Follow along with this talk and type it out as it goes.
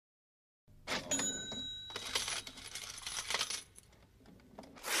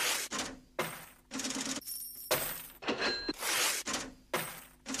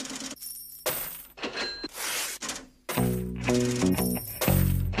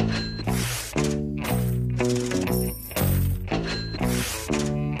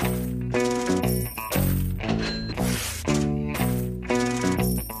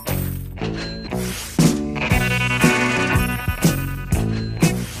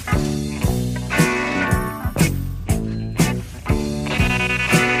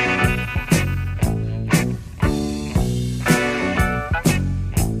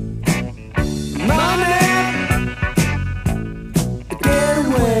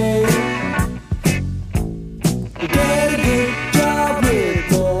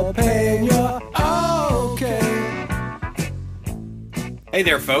Hey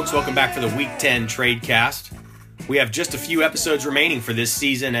there, folks. Welcome back for the Week 10 Tradecast. We have just a few episodes remaining for this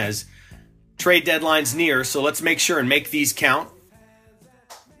season as trade deadline's near, so let's make sure and make these count.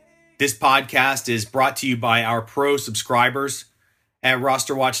 This podcast is brought to you by our pro subscribers at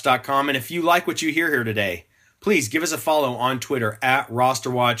rosterwatch.com. And if you like what you hear here today, please give us a follow on Twitter at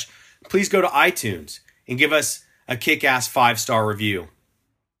rosterwatch. Please go to iTunes and give us a kick-ass 5-star review.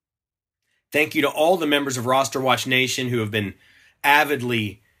 Thank you to all the members of Roster Watch Nation who have been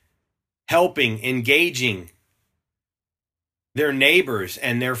avidly helping, engaging their neighbors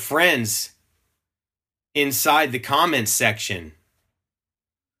and their friends inside the comments section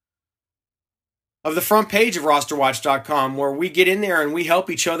of the front page of rosterwatch.com, where we get in there and we help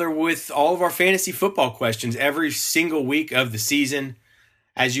each other with all of our fantasy football questions every single week of the season.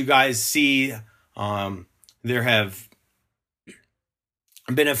 As you guys see, there have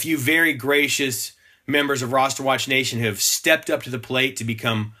been a few very gracious members of Roster Watch Nation who have stepped up to the plate to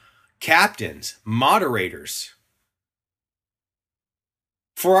become captains, moderators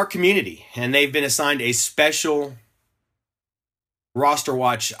for our community. And they've been assigned a special Roster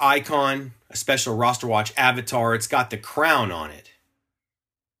Watch icon, a special Roster Watch avatar. It's got the crown on it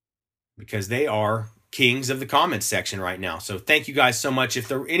because they are kings of the comments section right now. So thank you guys so much. If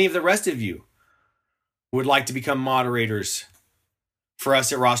there any of the rest of you would like to become moderators for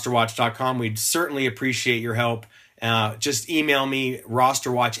us at rosterwatch.com, we'd certainly appreciate your help. Just email me,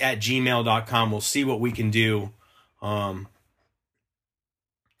 rosterwatch@gmail.com. We'll see what we can do. Thank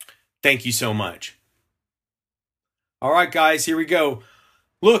you so much. All right, guys, here we go.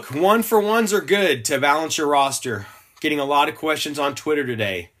 Look, 1-for-1s are good to balance your roster. Getting a lot of questions on Twitter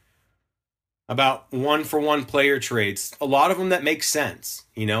today about 1-for-1 player trades. A lot of them that make sense.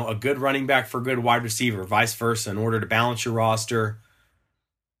 You know, a good running back for a good wide receiver, vice versa, in order to balance your roster,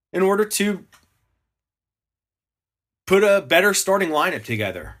 in order to put a better starting lineup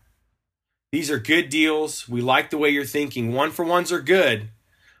together. These are good deals. We like the way you're thinking. 1-for-1s are good.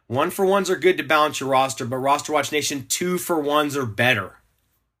 1-for-1s are good to balance your roster, but Roster Watch Nation, 2-for-1s are better.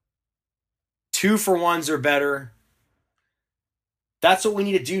 2-for-1s are better. That's what we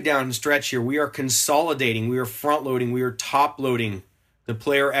need to do down the stretch here. We are consolidating. We are front-loading. We are top-loading the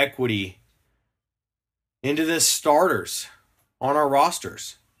player equity into the starters on our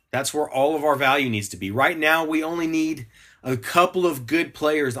rosters. That's where all of our value needs to be. Right now, we only need a couple of good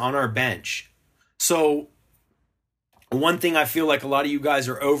players on our bench. So one thing I feel like a lot of you guys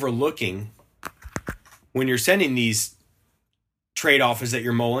are overlooking when you're sending these trade offers that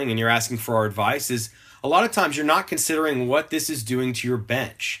you're mulling and you're asking for our advice is a lot of times you're not considering what this is doing to your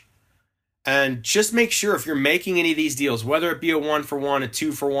bench. And just make sure if you're making any of these deals, whether it be a 1-for-1, a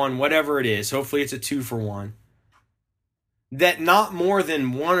 2-for-1, whatever it is, hopefully it's a 2-for-1, that not more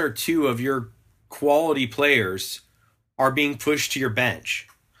than 1 or 2 of your quality players are being pushed to your bench.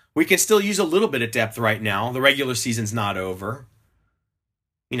 We can still use a little bit of depth right now. The regular season's not over.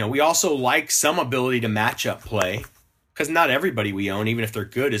 You know, we also like some ability to match up play because not everybody we own, even if they're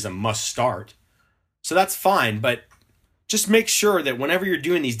good, is a must start. So that's fine, but just make sure that whenever you're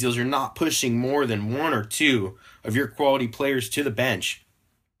doing these deals, you're not pushing more than 1 or 2 of your quality players to the bench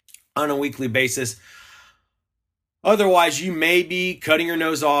on a weekly basis. Otherwise, you may be cutting your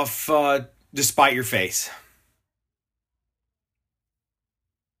nose off despite your face.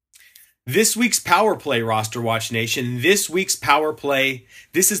 This week's power play, Roster Watch Nation, this week's power play,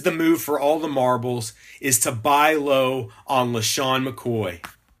 this is the move for all the marbles, is to buy low on LeSean McCoy,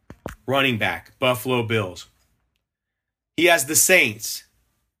 running back, Buffalo Bills. He has the Saints.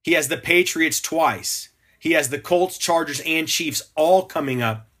 He has the Patriots twice. He has the Colts, Chargers, and Chiefs all coming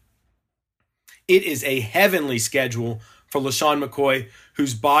up. It is a heavenly schedule for LeSean McCoy,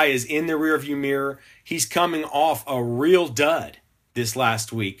 whose bye is in the rearview mirror. He's coming off a real dud this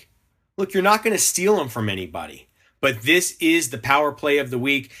last week. Look, you're not going to steal him from anybody, but this is the power play of the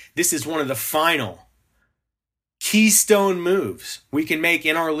week. This is one of the final keystone moves we can make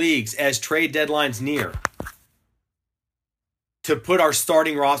in our leagues as trade deadlines near to put our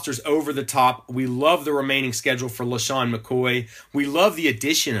starting rosters over the top. We love the remaining schedule for LeSean McCoy. We love the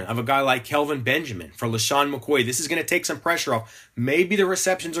addition of a guy like Kelvin Benjamin for LeSean McCoy. This is going to take some pressure off. Maybe the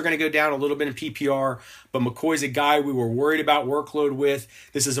receptions are going to go down a little bit in PPR, but McCoy's a guy we were worried about workload with.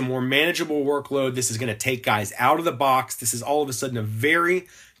 This is a more manageable workload. This is going to take guys out of the box. This is all of a sudden a very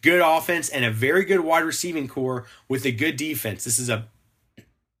good offense and a very good wide receiving core with a good defense. This is a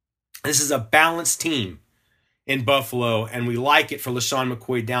balanced team in Buffalo, and we like it for LeSean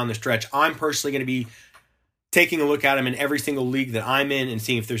McCoy down the stretch. I'm personally going to be taking a look at him in every single league that I'm in and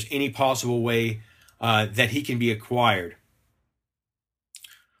seeing if there's any possible way that he can be acquired.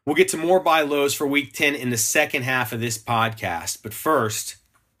 We'll get to more buy lows for week 10 in the second half of this podcast. But first,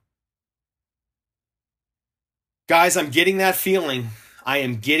 guys, I'm getting that feeling. I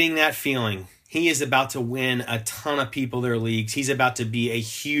am getting that feeling. He is about to win a ton of people their leagues. He's about to be a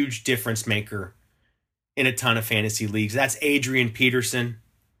huge difference maker in a ton of fantasy leagues. That's Adrian Peterson.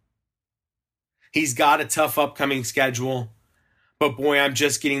 He's got a tough upcoming schedule. But boy, I'm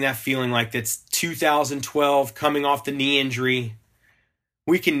just getting that feeling like that's 2012 coming off the knee injury.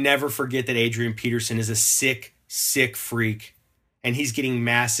 We can never forget that Adrian Peterson is a sick, sick freak. And he's getting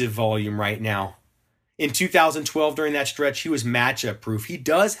massive volume right now. In 2012, during that stretch, he was matchup proof. He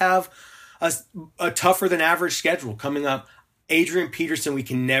does have a tougher than average schedule coming up. Adrian Peterson, we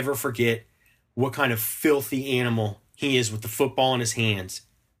can never forget what kind of filthy animal he is with the football in his hands.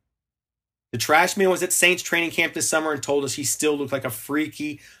 The trash man was at Saints training camp this summer and told us he still looked like a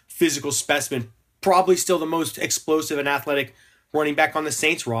freaky physical specimen. Probably still the most explosive and athletic running back on the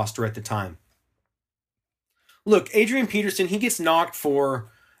Saints roster at the time. Look, Adrian Peterson, he gets knocked for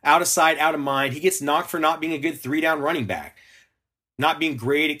out of sight, out of mind. He gets knocked for not being a good 3-down running back, not being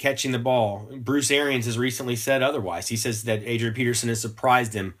great at catching the ball. Bruce Arians has recently said otherwise. He says that Adrian Peterson has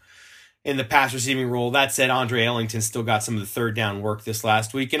surprised him in the pass receiving role. That said, Andre Ellington still got some of the third down work this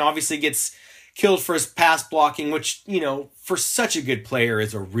last week and obviously gets killed for his pass blocking, which, for such a good player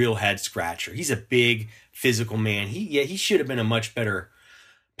is a real head scratcher. He's a big physical man. He should have been a much better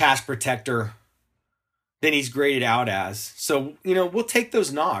pass protector than he's graded out as. So, we'll take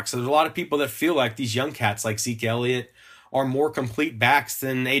those knocks. There's a lot of people that feel like these young cats like Zeke Elliott are more complete backs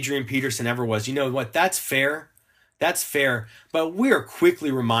than Adrian Peterson ever was. You know what? That's fair. That's fair. But we are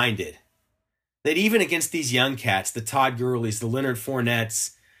quickly reminded that even against these young cats, the Todd Gurleys, the Leonard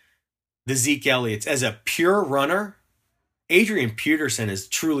Fournettes, the Zeke Elliott's, as a pure runner, Adrian Peterson is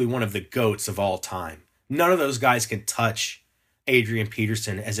truly one of the GOATs of all time. None of those guys can touch Adrian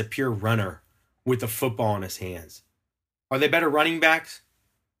Peterson as a pure runner with the football in his hands. Are they better running backs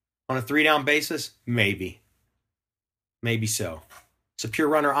on a 3-down basis? Maybe. Maybe so. It's a pure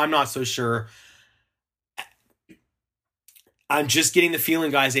runner. I'm not so sure. I'm just getting the feeling,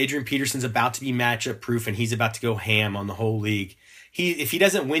 guys, Adrian Peterson's about to be matchup proof and he's about to go ham on the whole league. If he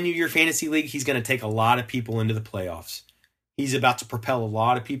doesn't win you your fantasy league, he's going to take a lot of people into the playoffs. He's about to propel a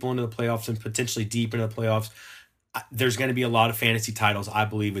lot of people into the playoffs and potentially deep into the playoffs. There's going to be a lot of fantasy titles, I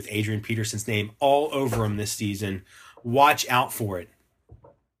believe, with Adrian Peterson's name all over him this season. Watch out for it.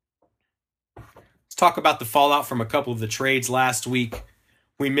 Let's talk about the fallout from a couple of the trades last week.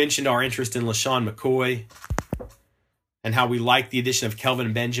 We mentioned our interest in LaShawn McCoy and how we like the addition of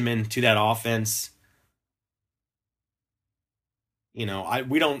Kelvin Benjamin to that offense. We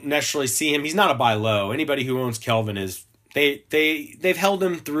don't necessarily see him. He's not a buy low. Anybody who owns Kelvin is they've held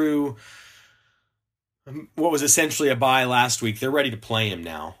him through what was essentially a buy last week. They're ready to play him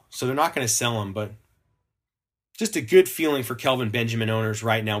now, so they're not going to sell him. But just a good feeling for Kelvin Benjamin owners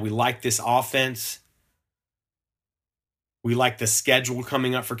right now. We like this offense. We like the schedule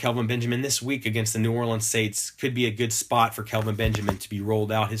coming up for Kelvin Benjamin this week against the New Orleans Saints. Could be a good spot for Kelvin Benjamin to be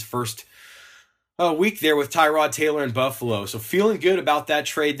rolled out his first week there with Tyrod Taylor in Buffalo. So feeling good about that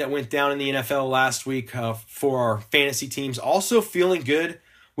trade that went down in the NFL last week for our fantasy teams. Also feeling good.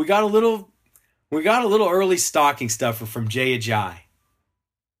 We got a little early stocking stuffer from Jay Ajayi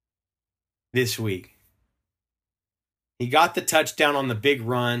this week. He got the touchdown on the big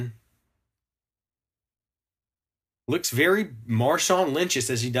run. Looks very Marshawn Lynch-ish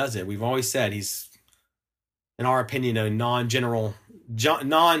as he does it. We've always said he's, in our opinion, a non-generational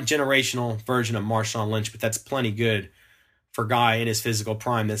version of Marshawn Lynch, but that's plenty good for a guy in his physical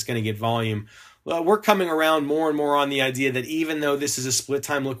prime that's going to get volume. Well, we're coming around more and more on the idea that even though this is a split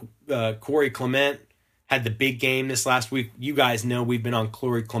time look, Corey Clement had the big game this last week. You guys know we've been on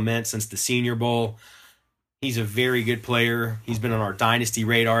Corey Clement since the Senior Bowl. He's a very good player. He's been on our dynasty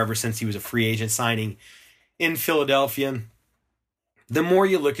radar ever since he was a free agent signing in Philadelphia. The more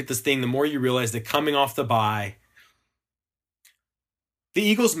you look at this thing, the more you realize that coming off the bye, the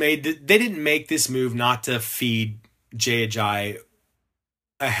Eagles they didn't make this move not to feed Jay Ajayi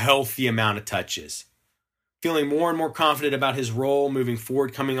a healthy amount of touches. Feeling more and more confident about his role moving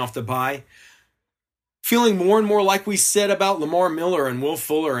forward coming off the bye. Feeling more and more like we said about Lamar Miller and Will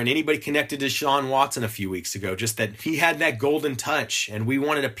Fuller and anybody connected to Sean Watson a few weeks ago. Just that he had that golden touch and we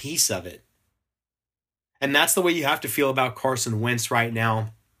wanted a piece of it. And that's the way you have to feel about Carson Wentz right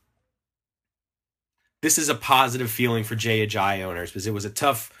now. This is a positive feeling for Jay Ajayi owners because it was a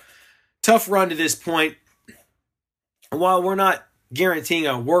tough run to this point. While we're not guaranteeing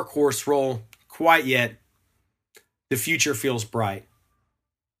a workhorse role quite yet, the future feels bright.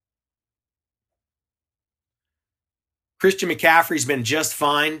 Christian McCaffrey's been just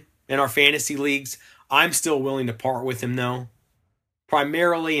fine in our fantasy leagues. I'm still willing to part with him, though.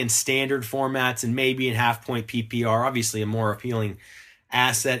 Primarily in standard formats and maybe in half-point PPR. Obviously, a more appealing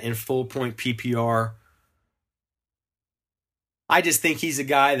asset in full-point PPR. I just think he's a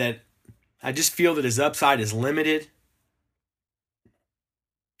guy that I just feel that his upside is limited.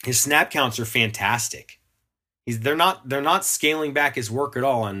 His snap counts are fantastic. They're not scaling back his work at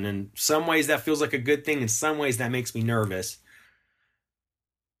all, and in some ways that feels like a good thing. In some ways that makes me nervous.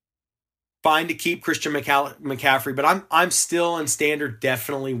 Fine to keep Christian McCaffrey, but I'm still in standard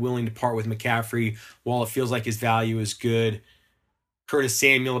definitely willing to part with McCaffrey while it feels like his value is good. Curtis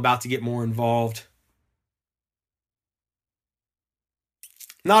Samuel about to get more involved.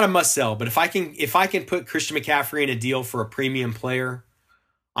 Not a must sell, but if I can put Christian McCaffrey in a deal for a premium player,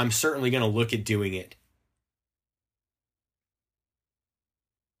 I'm certainly going to look at doing it.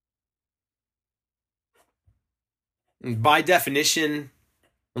 And by definition,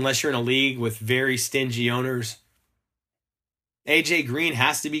 unless you're in a league with very stingy owners, AJ Green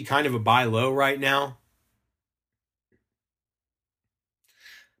has to be kind of a buy low right now.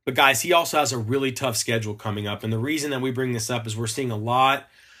 But guys, he also has a really tough schedule coming up. And the reason that we bring this up is we're seeing a lot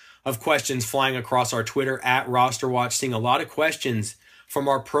of questions flying across our Twitter at RosterWatch, seeing a lot of questions from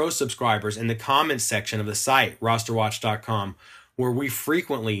our pro subscribers in the comments section of the site, rosterwatch.com, where we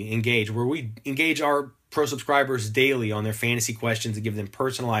frequently engage, where we engage our pro subscribers daily on their fantasy questions and give them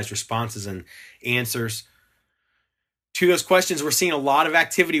personalized responses and answers. To those questions, we're seeing a lot of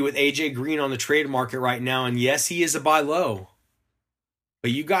activity with AJ Green on the trade market right now. And yes, he is a buy low.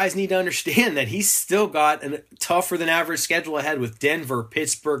 But you guys need to understand that he's still got a tougher than average schedule ahead with Denver,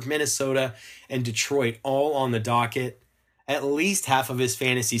 Pittsburgh, Minnesota, and Detroit all on the docket. At least half of his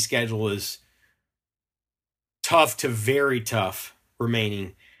fantasy schedule is tough to very tough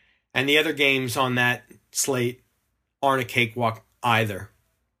remaining. And the other games on that slate aren't a cakewalk either.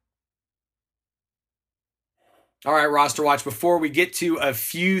 All right, Roster Watch, before we get to a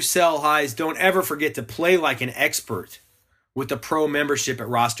few sell highs, don't ever forget to play like an expert with the pro membership at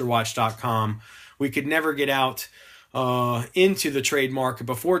rosterwatch.com. We could never get out into the trade market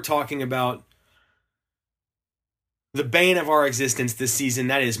before talking about the bane of our existence this season.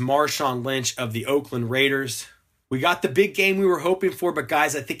 That is Marshawn Lynch of the Oakland Raiders. We got the big game we were hoping for, but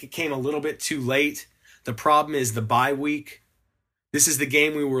guys, I think it came a little bit too late. The problem is the bye week. This is the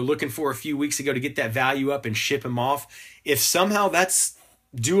game we were looking for a few weeks ago to get that value up and ship him off. If somehow that's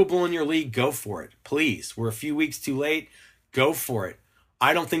doable in your league, go for it. Please. We're a few weeks too late. Go for it.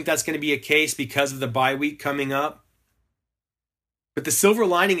 I don't think that's going to be a case because of the bye week coming up. But the silver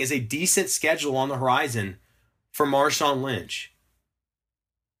lining is a decent schedule on the horizon for Marshawn Lynch.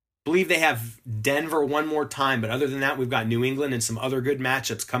 I believe they have Denver one more time, but other than that, we've got New England and some other good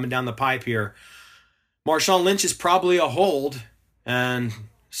matchups coming down the pipe here. Marshawn Lynch is probably a hold and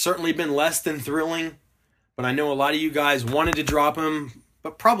certainly been less than thrilling, but I know a lot of you guys wanted to drop him,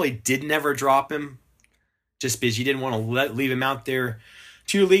 but probably did never drop him just because you didn't want to leave him out there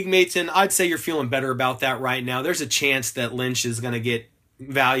to your league mates, and I'd say you're feeling better about that right now. There's a chance that Lynch is going to get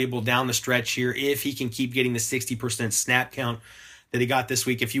valuable down the stretch here if he can keep getting the 60% snap count that he got this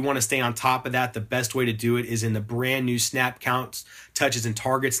week. If you want to stay on top of that, the best way to do it is in the brand new snap counts, touches, and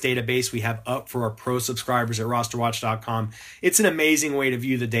targets database we have up for our pro subscribers at rosterwatch.com. It's an amazing way to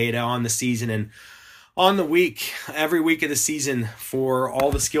view the data on the season and on the week, every week of the season for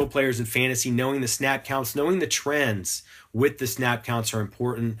all the skill players in fantasy. Knowing the snap counts, knowing the trends with the snap counts are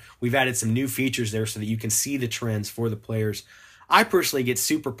important. We've added some new features there so that you can see the trends for the players. I personally get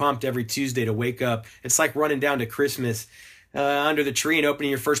super pumped every Tuesday to wake up. It's like running down to Christmas under the tree and opening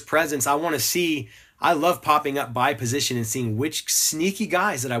your first presents. I love popping up by position and seeing which sneaky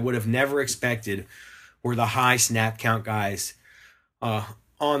guys that I would have never expected were the high snap count guys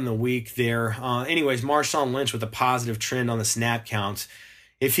on the week there. Anyways, Marshawn Lynch with a positive trend on the snap counts.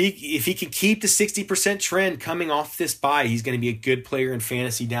 If he can keep the 60% trend coming off this bye, he's going to be a good player in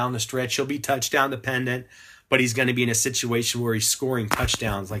fantasy down the stretch. He'll be touchdown dependent, but he's going to be in a situation where he's scoring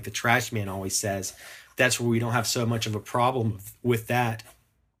touchdowns like the trash man always says. That's where we don't have so much of a problem with that.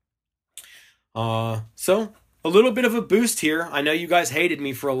 So a little bit of a boost here. I know you guys hated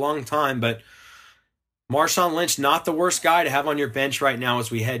me for a long time, but Marshawn Lynch, not the worst guy to have on your bench right now as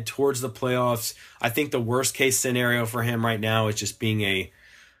we head towards the playoffs. I think the worst case scenario for him right now is just being a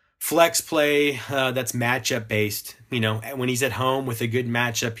flex play that's matchup based. You know, when he's at home with a good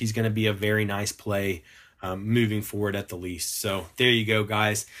matchup, he's going to be a very nice play moving forward at the least. So there you go,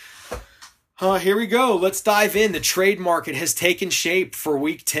 guys. Here we go. Let's dive in. The trade market has taken shape for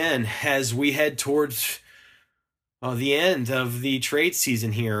Week 10 as we head towards the end of the trade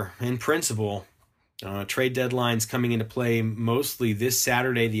season here in principle. Trade deadlines coming into play mostly this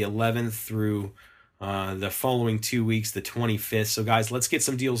Saturday, the 11th, through the following 2 weeks, the 25th. So, guys, let's get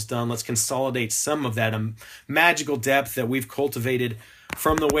some deals done. Let's consolidate some of that magical depth that we've cultivated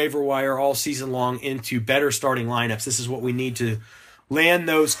from the waiver wire all season long into better starting lineups. This is what we need to land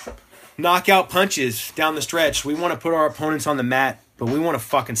those knockout punches down the stretch. We want to put our opponents on the mat, but we want to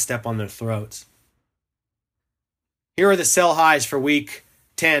fucking step on their throats. Here are the sell highs for week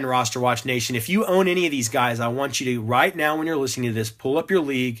 10, Roster Watch Nation. If you own any of these guys, I want you to, right now when you're listening to this, pull up your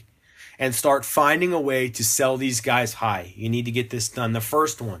league and start finding a way to sell these guys high. You need to get this done. The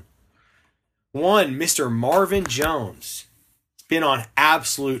first one, Mr. Marvin Jones. It's been on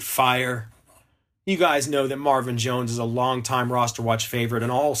absolute fire. You guys know that Marvin Jones is a longtime Roster Watch favorite, an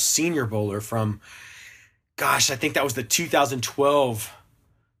all Senior Bowler from, I think that was the 2012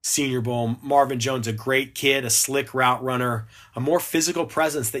 Senior Bowl. Marvin Jones, a great kid, a slick route runner, a more physical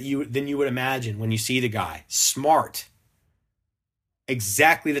presence than you would imagine when you see the guy. Smart.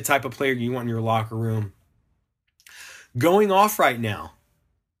 Exactly the type of player you want in your locker room. Going off right now,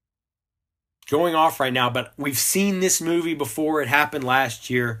 but we've seen this movie before. It happened last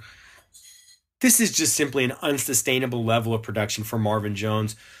year. This is just simply an unsustainable level of production for Marvin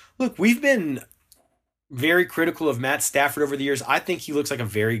Jones. Look, we've been very critical of Matt Stafford over the years. I think he looks like a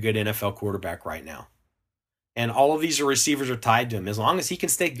very good NFL quarterback right now. And all of these receivers are tied to him. As long as he can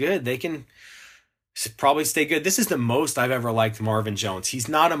stay good, they can probably stay good. This is the most I've ever liked Marvin Jones. He's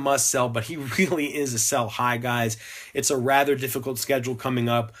not a must sell, but he really is a sell high, guys. It's a rather difficult schedule coming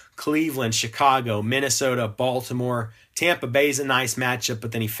up. Cleveland, Chicago, Minnesota, Baltimore. Tampa Bay is a nice matchup,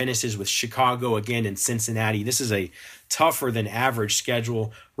 but then he finishes with Chicago again and Cincinnati. This is a tougher than average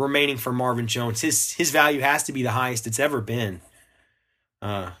schedule remaining for Marvin Jones. His value has to be the highest it's ever been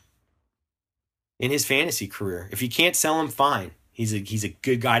in his fantasy career. If you can't sell him, fine. He's a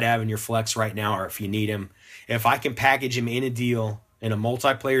good guy to have in your flex right now, or if you need him. If I can package him in a deal, in a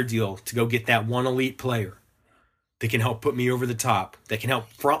multiplayer deal, to go get that one elite player that can help put me over the top, that can help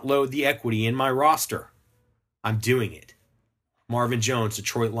front load the equity in my roster, I'm doing it. Marvin Jones,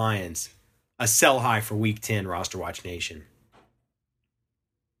 Detroit Lions, a sell high for Week 10, Roster Watch Nation.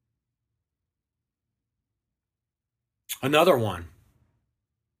 Another one.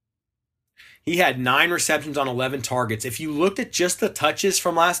 He had 9 receptions on 11 targets. If you looked at just the touches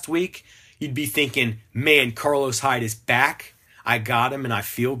from last week, you'd be thinking, man, Carlos Hyde is back. I got him and I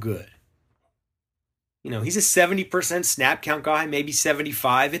feel good. He's a 70% snap count guy, maybe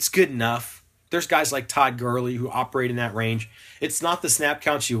 75. It's good enough. There's guys like Todd Gurley who operate in that range. It's not the snap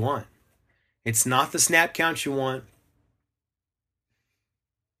counts you want.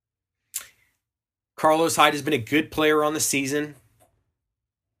 Carlos Hyde has been a good player on the season.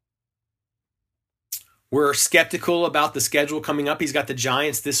 We're skeptical about the schedule coming up. He's got the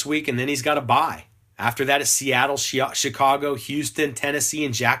Giants this week, and then he's got a bye. After that is Seattle, Chicago, Houston, Tennessee,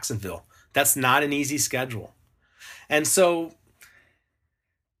 and Jacksonville. That's not an easy schedule. And so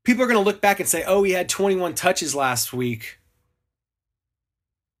people are going to look back and say, oh, he had 21 touches last week.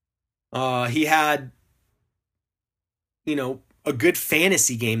 He had, a good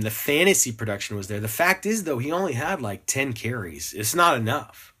fantasy game. The fantasy production was there. The fact is, though, he only had like 10 carries. It's not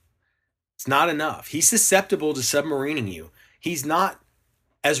enough. He's susceptible to submarining you. He's not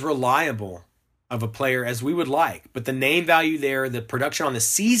as reliable of a player as we would like, but the name value there, the production on the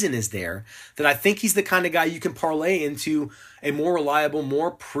season is there, that I think he's the kind of guy you can parlay into a more reliable,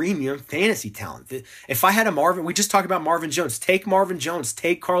 more premium fantasy talent. If I had we just talked about Marvin Jones. Take Marvin Jones,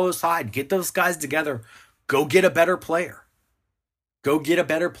 take Carlos Hyde, get those guys together, go get a better player. Go get a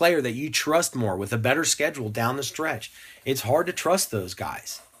better player that you trust more with a better schedule down the stretch. It's hard to trust those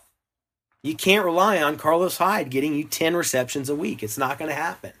guys. You can't rely on Carlos Hyde getting you 10 receptions a week. It's not going to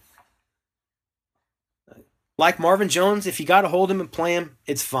happen. Like Marvin Jones, if you got to hold him and play him,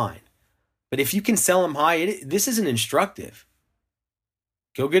 it's fine. But if you can sell him high, this isn't instructive.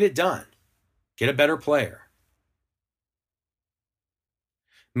 Go get it done. Get a better player.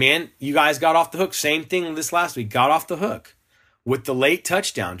 Man, you guys got off the hook. Same thing this last week. Got off the hook with the late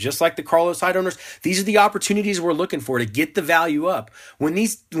touchdown, just like the Carlos Hyde owners. These are the opportunities we're looking for to get the value up. When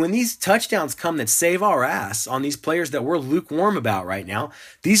these touchdowns come that save our ass on these players that we're lukewarm about right now,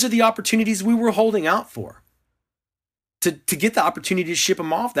 these are the opportunities we were holding out for. To get the opportunity to ship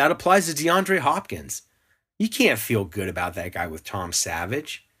them off, that applies to DeAndre Hopkins. You can't feel good about that guy with Tom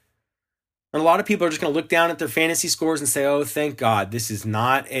Savage. And a lot of people are just going to look down at their fantasy scores and say, oh, thank God, this is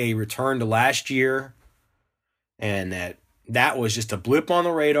not a return to last year. And that was just a blip on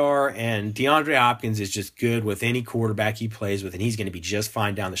the radar, and DeAndre Hopkins is just good with any quarterback he plays with, and he's going to be just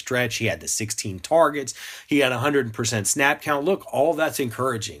fine down the stretch. He had the 16 targets. He had 100% snap count. Look, all that's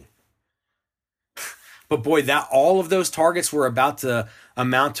encouraging. But boy, that all of those targets were about to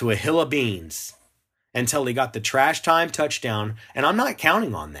amount to a hill of beans until he got the trash time touchdown. And I'm not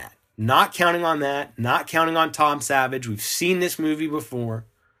counting on that. Not counting on that. Not counting on Tom Savage. We've seen this movie before.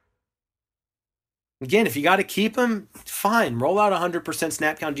 Again, if you got to keep him, fine. Roll out 100%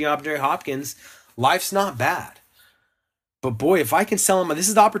 snap count DeAndre Hopkins. Life's not bad. But boy, if I can sell him, this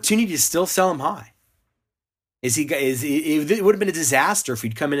is the opportunity to still sell him high. It would have been a disaster if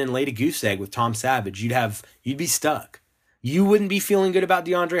he'd come in and laid a goose egg with Tom Savage. You'd be stuck. You wouldn't be feeling good about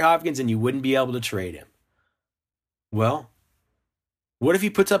DeAndre Hopkins, and you wouldn't be able to trade him. Well, what if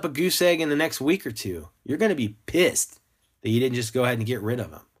he puts up a goose egg in the next week or two? You're going to be pissed that you didn't just go ahead and get rid of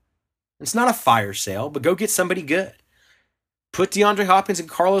him. It's not a fire sale, but go get somebody good. Put DeAndre Hopkins and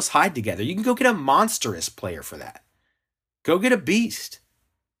Carlos Hyde together. You can go get a monstrous player for that. Go get a beast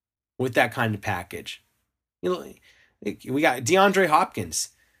with that kind of package. We got DeAndre Hopkins,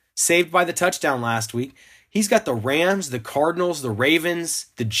 saved by the touchdown last week. He's got the Rams, the Cardinals, the Ravens,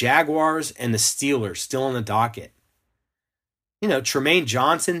 the Jaguars, and the Steelers still on the docket. Tremaine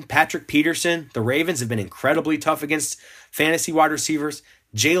Johnson, Patrick Peterson, the Ravens have been incredibly tough against fantasy wide receivers.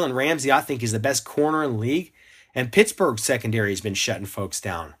 Jalen Ramsey, I think, is the best corner in the league. And Pittsburgh's secondary has been shutting folks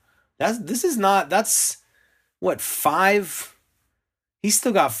down. That's 5? He's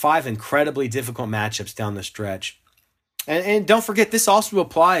still got 5 incredibly difficult matchups down the stretch. And don't forget, this also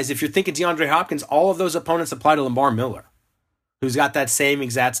applies, if you're thinking DeAndre Hopkins, all of those opponents apply to Lamar Miller, who's got that same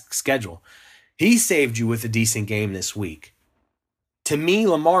exact schedule. He saved you with a decent game this week. To me,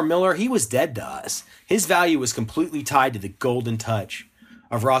 Lamar Miller, he was dead to us. His value was completely tied to the golden touch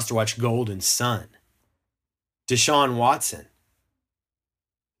of Roster Watch Golden's son, Deshaun Watson.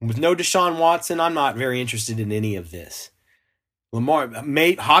 With no Deshaun Watson, I'm not very interested in any of this.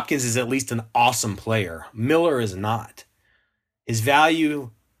 Hopkins is at least an awesome player. Miller is not. His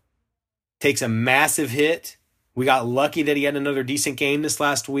value takes a massive hit. We got lucky that he had another decent game this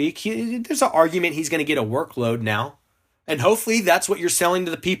last week. There's an argument he's going to get a workload now. And hopefully that's what you're selling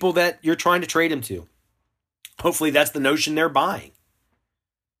to the people that you're trying to trade him to. Hopefully that's the notion they're buying.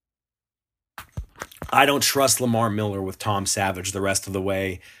 I don't trust Lamar Miller with Tom Savage the rest of the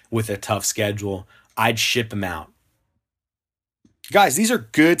way with a tough schedule. I'd ship him out. Guys, these are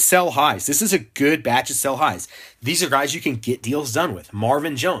good sell highs. This is a good batch of sell highs. These are guys you can get deals done with.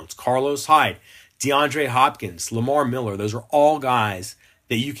 Marvin Jones, Carlos Hyde, DeAndre Hopkins, Lamar Miller. Those are all guys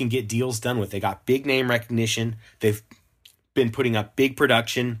that you can get deals done with. They got big name recognition. They've been putting up big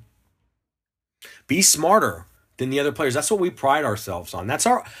production. Be smarter than the other players. That's what we pride ourselves on. That's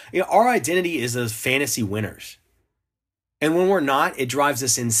our identity is as fantasy winners. And when we're not, it drives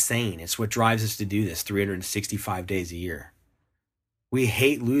us insane. It's what drives us to do this 365 days a year. We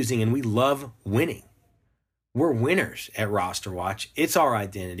hate losing and we love winning. We're winners at Roster Watch. It's our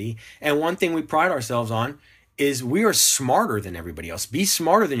identity. And one thing we pride ourselves on is we are smarter than everybody else. Be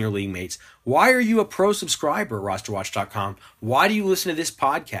smarter than your league mates. Why are you a pro subscriber at rosterwatch.com? Why do you listen to this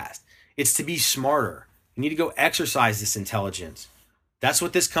podcast? It's to be smarter. You need to go exercise this intelligence. That's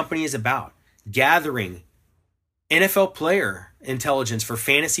what this company is about. Gathering NFL player intelligence for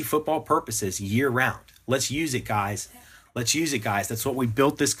fantasy football purposes year round. Let's use it, guys. Let's use it, guys. That's what we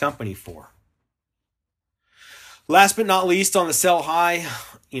built this company for. Last but not least, on the sell high,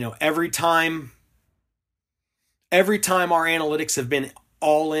 every time our analytics have been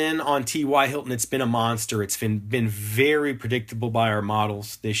all in on T.Y. Hilton, it's been a monster. It's been very predictable by our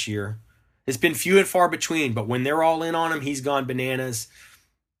models this year. It's been few and far between, but when they're all in on him, he's gone bananas.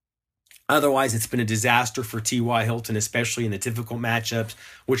 Otherwise, it's been a disaster for T.Y. Hilton, especially in the difficult matchups,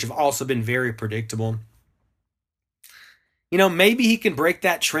 which have also been very predictable. Maybe he can break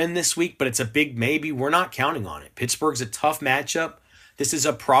that trend this week, but it's a big maybe. We're not counting on it. Pittsburgh's a tough matchup. This is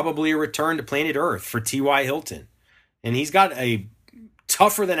probably a return to planet Earth for T.Y. Hilton. And he's got a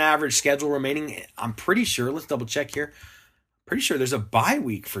tougher than average schedule remaining. I'm pretty sure, let's double check here. Pretty sure there's a bye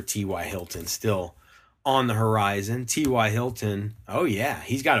week for T.Y. Hilton still on the horizon. T.Y. Hilton, oh yeah,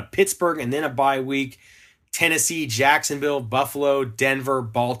 he's got a Pittsburgh and then a bye week. Tennessee, Jacksonville, Buffalo, Denver,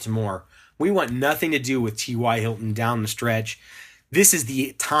 Baltimore. We want nothing to do with T.Y. Hilton down the stretch. This is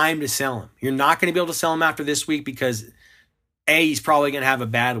the time to sell him. You're not going to be able to sell him after this week because A, he's probably going to have a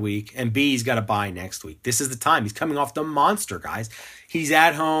bad week, and B, he's got to buy next week. This is the time. He's coming off the monster, guys. He's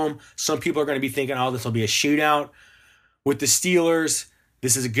at home. Some people are going to be thinking, oh, this will be a shootout with the Steelers.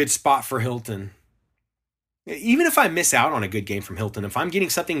 This is a good spot for Hilton. Even if I miss out on a good game from Hilton, if I'm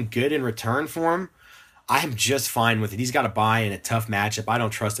getting something good in return for him, I'm just fine with it. He's got to buy in a tough matchup. I don't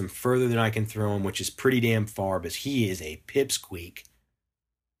trust him further than I can throw him, which is pretty damn far, but he is a pipsqueak.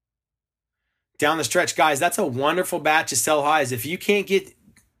 Down the stretch, guys, that's a wonderful batch of sell highs. If you can't get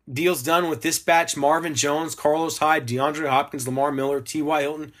deals done with this batch: Marvin Jones, Carlos Hyde, DeAndre Hopkins, Lamar Miller, T.Y.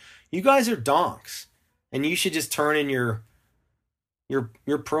 Hilton. You guys are donks, and you should just turn in your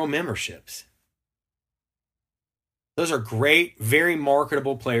pro memberships. Those are great, very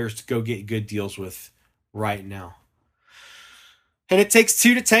marketable players to go get good deals with right now. And it takes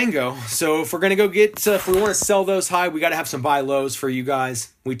two to tango. So if we're going to go get, if we want to sell those high, we got to have some buy lows for you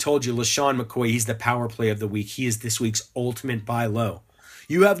guys. We told you LaShawn McCoy, he's the power play of the week. He is this week's ultimate buy low.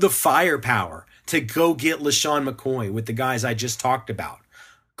 You have the firepower to go get LaShawn McCoy with the guys I just talked about.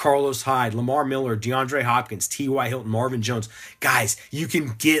 Carlos Hyde, Lamar Miller, DeAndre Hopkins, T.Y. Hilton, Marvin Jones. Guys, you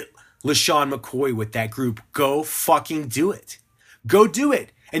can get LaShawn McCoy with that group. Go fucking do it. Go do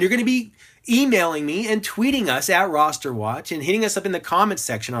it. And you're going to be emailing me and tweeting us at RosterWatch and hitting us up in the comments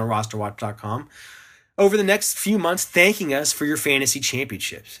section on rosterwatch.com over the next few months, thanking us for your fantasy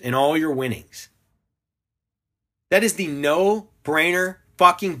championships and all your winnings. That is the no-brainer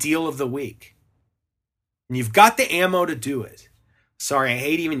fucking deal of the week. And you've got the ammo to do it. Sorry, I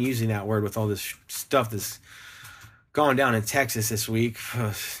hate even using that word with all this stuff that's gone down in Texas this week.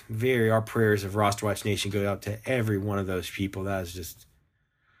 Our prayers of RosterWatch Nation go out to every one of those people. That is just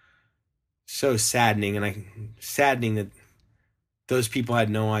so saddening, and saddening that those people had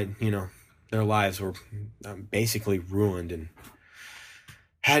no idea, their lives were basically ruined and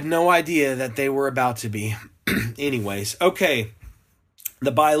had no idea that they were about to be. Anyways, okay,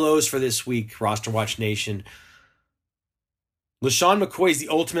 the buy lows for this week, RosterWatch Nation. LaShawn McCoy is the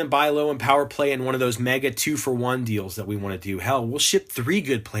ultimate buy low and power play in one of those mega 2-for-1 deals that we want to do. Hell, we'll ship 3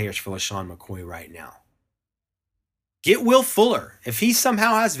 good players for LaShawn McCoy right now. Get Will Fuller. If he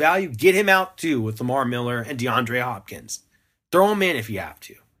somehow has value, get him out too with Lamar Miller and DeAndre Hopkins. Throw him in if you have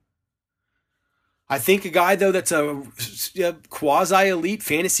to. I think a guy, though, that's a quasi-elite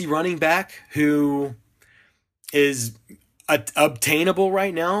fantasy running back who is obtainable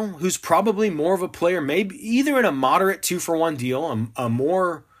right now, who's probably more of a player, maybe either in a moderate 2-for-1 deal,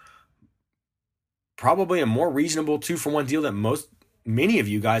 probably a more reasonable 2-for-1 deal that many of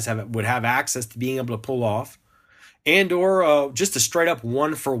you guys would have access to being able to pull off, and or just a straight up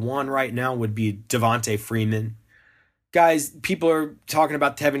 1-for-1 right now would be Devontae Freeman. Guys, people are talking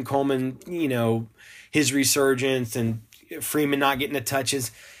about Tevin Coleman, his resurgence and Freeman not getting the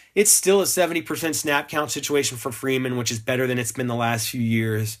touches. It's still a 70% snap count situation for Freeman, which is better than it's been the last few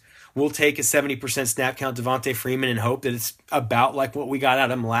years. We'll take a 70% snap count Devontae Freeman and hope that it's about like what we got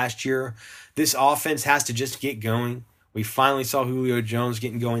out of him last year. This offense has to just get going. We finally saw Julio Jones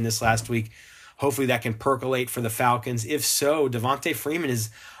getting going this last week. Hopefully that can percolate for the Falcons. If so, Devontae Freeman is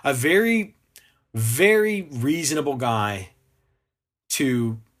a very, very reasonable guy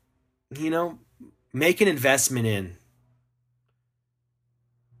to, make an investment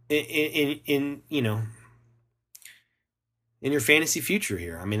in your fantasy future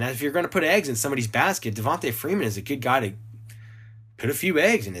here. I mean, if you're going to put eggs in somebody's basket, Devontae Freeman is a good guy to put a few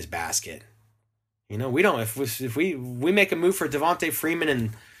eggs in his basket. We don't, if we make a move for Devontae Freeman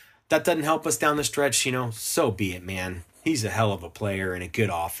and that doesn't help us down the stretch, so be it, man. He's a hell of a player and a good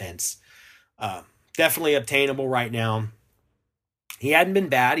offense. Definitely obtainable right now. He hadn't been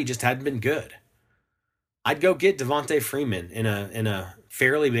bad. He just hadn't been good. I'd go get Devontae Freeman in a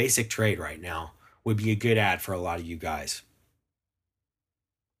fairly basic trade right now. Would be a good ad for a lot of you guys.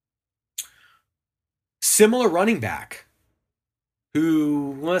 Similar running back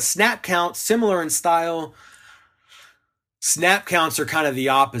who snap count, similar in style. Snap counts are kind of the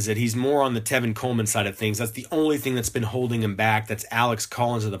opposite. He's more on the Tevin Coleman side of things. That's the only thing that's been holding him back. That's Alex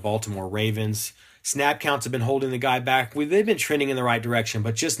Collins of the Baltimore Ravens. Snap counts have been holding the guy back. They've been trending in the right direction,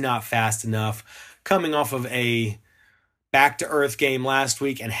 but just not fast enough. Coming off of a back-to-earth game last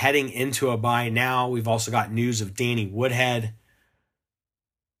week and heading into a bye now. We've also got news of Danny Woodhead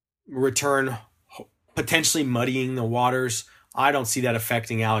return, potentially muddying the waters. I don't see that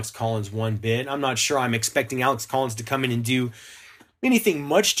affecting Alex Collins one bit. I'm not sure I'm expecting Alex Collins to come in and do anything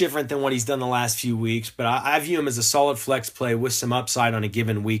much different than what he's done the last few weeks, but I view him as a solid flex play with some upside on a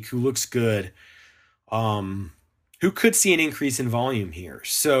given week, who looks good, who could see an increase in volume here.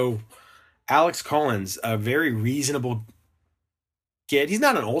 So Alex Collins, a very reasonable get. He's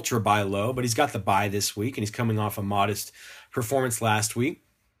not an ultra buy low, but he's got the buy this week, and he's coming off a modest performance last week.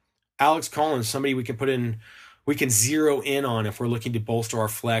 Alex Collins, somebody we can zero in on if we're looking to bolster our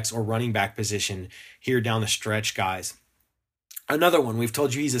flex or running back position here down the stretch, guys. Another one, we've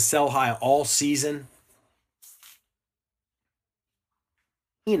told you he's a sell high all season.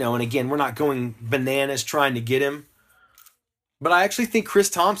 And again, we're not going bananas trying to get him. But I actually think Chris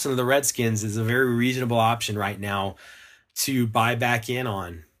Thompson of the Redskins is a very reasonable option right now to buy back in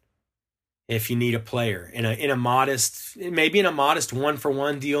on. if you need a player in a modest, maybe in a modest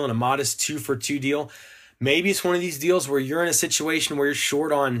 1-for-1 deal and a modest 2-for-2 deal. Maybe it's one of these deals where you're in a situation where you're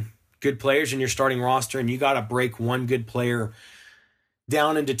short on good players in your starting roster and you got to break one good player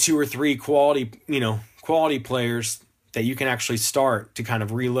down into 2 or 3 quality players that you can actually start to kind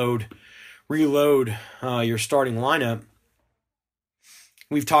of reload your starting lineup.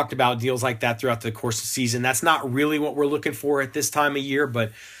 We've talked about deals like that throughout the course of the season. That's not really what we're looking for at this time of year,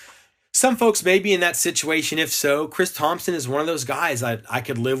 but some folks may be in that situation. If so, Chris Thompson is one of those guys I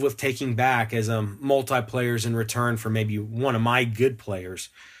could live with taking back as a multi-players in return for maybe one of my good players.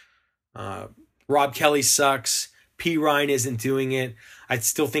 Rob Kelly sucks. P. Ryan isn't doing it. I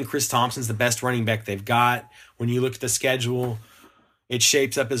still think Chris Thompson's the best running back they've got. When you look at the schedule, it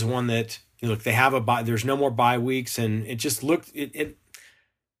shapes up as one that, look, they have a bye. There's no more bye weeks, and it just it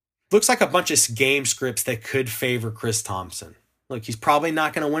looks like a bunch of game scripts that could favor Chris Thompson. Look, he's probably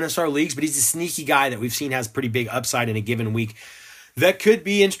not going to win us our leagues, but he's a sneaky guy that we've seen has pretty big upside in a given week that could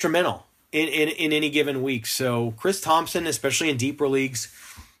be instrumental in any given week. So Chris Thompson, especially in deeper leagues,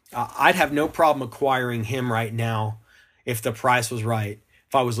 I'd have no problem acquiring him right now if the price was right,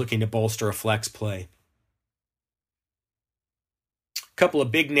 if I was looking to bolster a flex play. A couple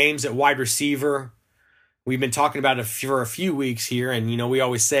of big names at wide receiver. We've been talking about it for a few weeks here, and we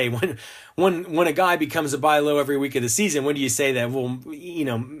always say when a guy becomes a buy low every week of the season, when do you say that? Well,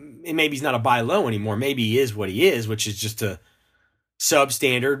 maybe he's not a buy low anymore. Maybe he is what he is, which is just a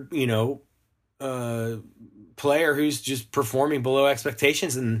substandard, player who's just performing below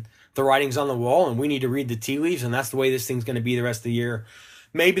expectations, and the writing's on the wall, and we need to read the tea leaves, and that's the way this thing's going to be the rest of the year.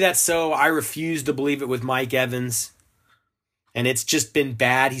 Maybe that's so. I refuse to believe it with Mike Evans. And it's just been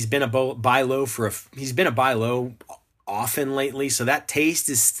bad. He's been a buy low often lately, so that taste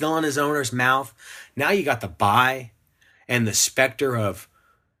is still in his owner's mouth. Now you got the buy and the specter of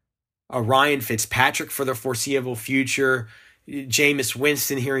a Ryan Fitzpatrick for the foreseeable future. Jameis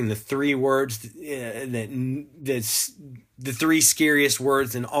Winston hearing the 3 words that's the 3 scariest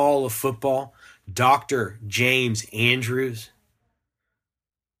words in all of football. Dr. James Andrews.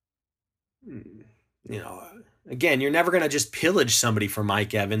 Again, you're never going to just pillage somebody for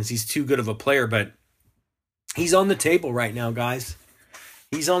Mike Evans. He's too good of a player, but he's on the table right now, guys.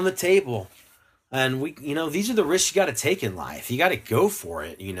 He's on the table. And these are the risks you got to take in life. You got to go for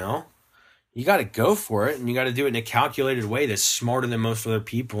it, You got to go for it, and you got to do it in a calculated way that's smarter than most other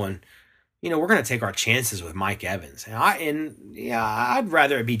people. And, we're going to take our chances with Mike Evans. I'd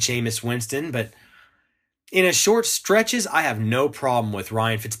rather it be Jameis Winston, but in a short stretches, I have no problem with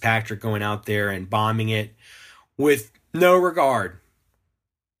Ryan Fitzpatrick going out there and bombing it with no regard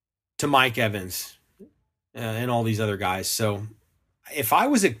to Mike Evans and all these other guys. So if I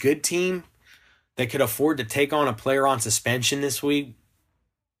was a good team that could afford to take on a player on suspension this week,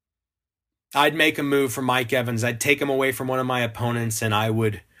 I'd make a move for Mike Evans. I'd take him away from one of my opponents, and I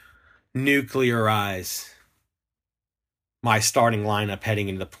would nuclearize my starting lineup heading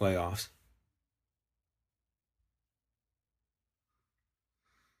into the playoffs.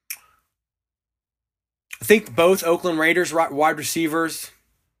 I think both Oakland Raiders wide receivers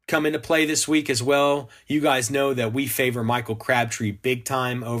come into play this week as well. You guys know that we favor Michael Crabtree big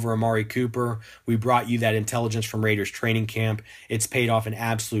time over Amari Cooper. We brought you that intelligence from Raiders training camp. It's paid off in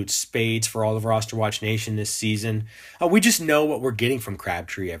absolute spades for all of Roster Watch Nation this season. We just know what we're getting from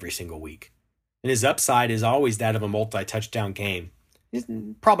Crabtree every single week. And his upside is always that of a multi-touchdown game. It's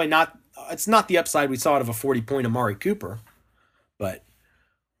not the upside we saw out of a 40-point Amari Cooper, but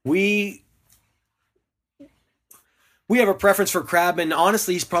we have a preference for Crab, and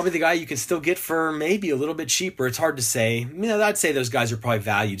honestly, he's probably the guy you can still get for maybe a little bit cheaper. It's hard to say. I'd say those guys are probably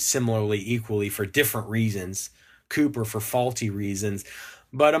valued similarly, equally for different reasons. Cooper for faulty reasons.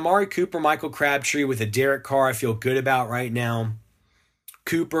 But Amari Cooper, Michael Crabtree with a Derek Carr I feel good about right now.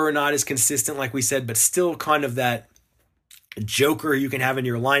 Cooper, not as consistent like we said, but still kind of that joker you can have in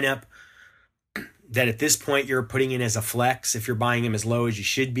your lineup that at this point you're putting in as a flex if you're buying him as low as you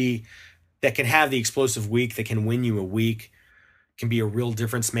should be. That can have the explosive week, that can win you a week, can be a real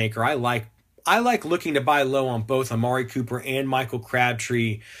difference maker. I like looking to buy low on both Amari Cooper and Michael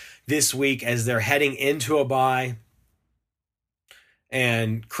Crabtree this week as they're heading into a bye.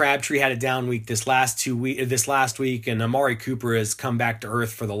 And Crabtree had a down week this last week, and Amari Cooper has come back to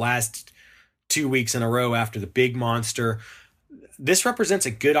earth for the last 2 weeks in a row after the big monster. This represents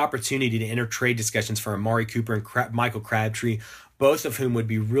a good opportunity to enter trade discussions for Amari Cooper and Michael Crabtree, both of whom would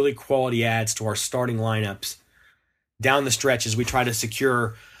be really quality adds to our starting lineups down the stretch as we try to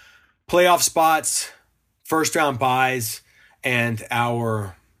secure playoff spots, first-round buys, and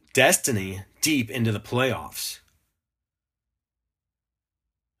our destiny deep into the playoffs.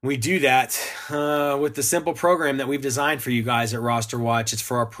 We do that with the simple program that we've designed for you guys at Roster Watch. It's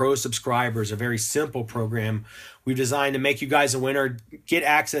for our pro subscribers, a very simple program we've designed to make you guys a winner. Get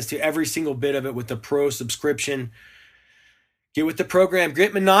access to every single bit of it with the pro subscription. Get with the program.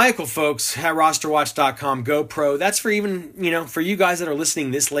 Get maniacal, folks, at rosterwatch.com. Go pro. That's for even, for you guys that are listening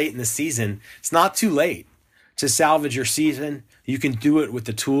this late in the season. It's not too late to salvage your season. You can do it with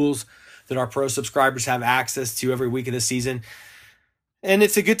the tools that our pro subscribers have access to every week of the season. And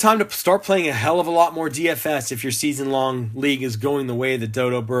it's a good time to start playing a hell of a lot more DFS if your season-long league is going the way of the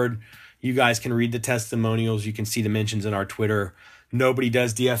Dodo Bird. You guys can read the testimonials. You can see the mentions in our Twitter. Nobody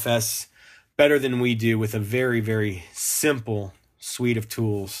does DFS better than we do with a very, very simple suite of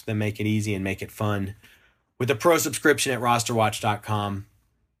tools that make it easy and make it fun. With a pro subscription at rosterwatch.com.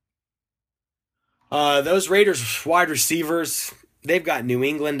 Those Raiders wide receivers, they've got New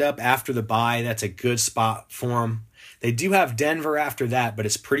England up after the bye. That's a good spot for them. They do have Denver after that, but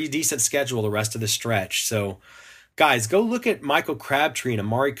it's pretty decent schedule the rest of the stretch. So, guys, go look at Michael Crabtree and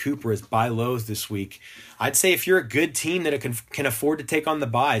Amari Cooper as buy lows this week. I'd say if you're a good team that can afford to take on the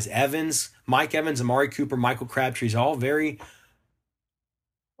buys, Mike Evans, Amari Cooper, Michael Crabtree's all very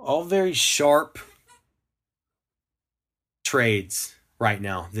sharp trades right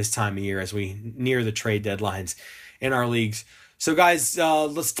now this time of year as we near the trade deadlines in our leagues. So, guys,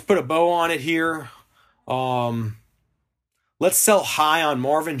 let's put a bow on it here. Let's sell high on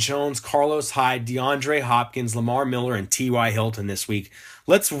Marvin Jones, Carlos Hyde, DeAndre Hopkins, Lamar Miller, and T.Y. Hilton this week.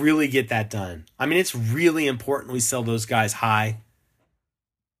 Let's really get that done. I mean, it's really important we sell those guys high.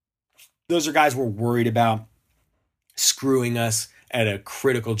 Those are guys we're worried about screwing us at a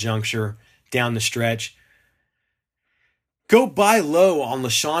critical juncture down the stretch. Go buy low on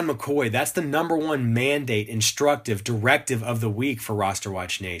LaShawn McCoy. That's the number one mandate, instructive, directive of the week for Roster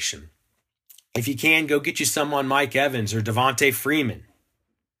Watch Nation. If you can, go get you some on Mike Evans or Devontae Freeman.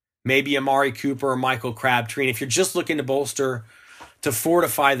 Maybe Amari Cooper or Michael Crabtree. And if you're just looking to bolster, to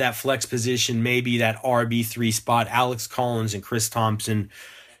fortify that flex position, maybe that RB3 spot, Alex Collins and Chris Thompson,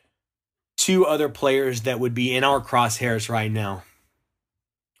 two other players that would be in our crosshairs right now.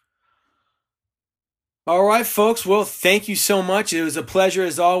 All right, folks. Well, thank you so much. It was a pleasure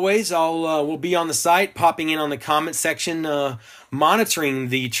as always. We'll be on the site, popping in on the comment section, monitoring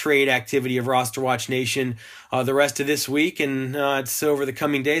the trade activity of Roster Watch Nation the rest of this week, and it's over the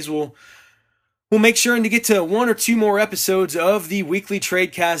coming days. We'll make sure to get to one or two more episodes of the weekly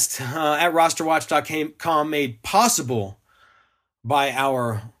Tradecast at rosterwatch.com, made possible by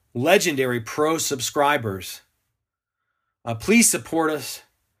our legendary pro subscribers. Please support us.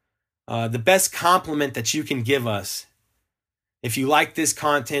 The best compliment that you can give us, if you like this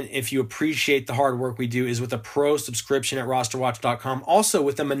content, if you appreciate the hard work we do, is with a pro subscription at rosterwatch.com. Also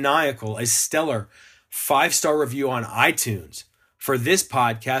with a stellar 5-star review on iTunes for this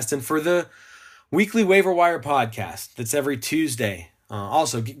podcast and for the weekly Waiver Wire podcast that's every Tuesday.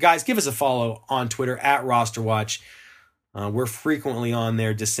 Also, guys, give us a follow on Twitter at rosterwatch. We're frequently on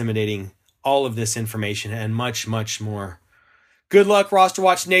there disseminating all of this information and much, much more. Good luck, Roster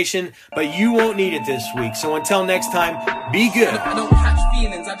Watch Nation, but you won't need it this week. So until next time, be good. I don't catch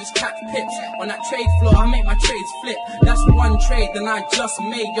feelings, I just catch pips. On that trade floor, I make my trades flip. That's one trade, then I just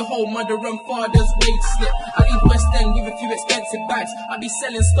made your whole mother and father's wage slip. I leave West End with a few expensive bags. I be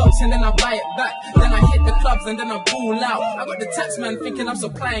selling stocks and then I buy it back. Then I hit the clubs and then I ball out. I got the tax man thinking I'm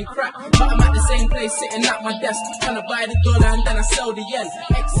supplying crap, but I'm at the same place sitting at my desk, trying to buy the dollar and then I sell the yen.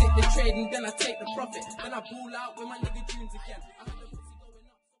 Exit the trade and then I take the profit. Then I ball out with my nigga tunes again.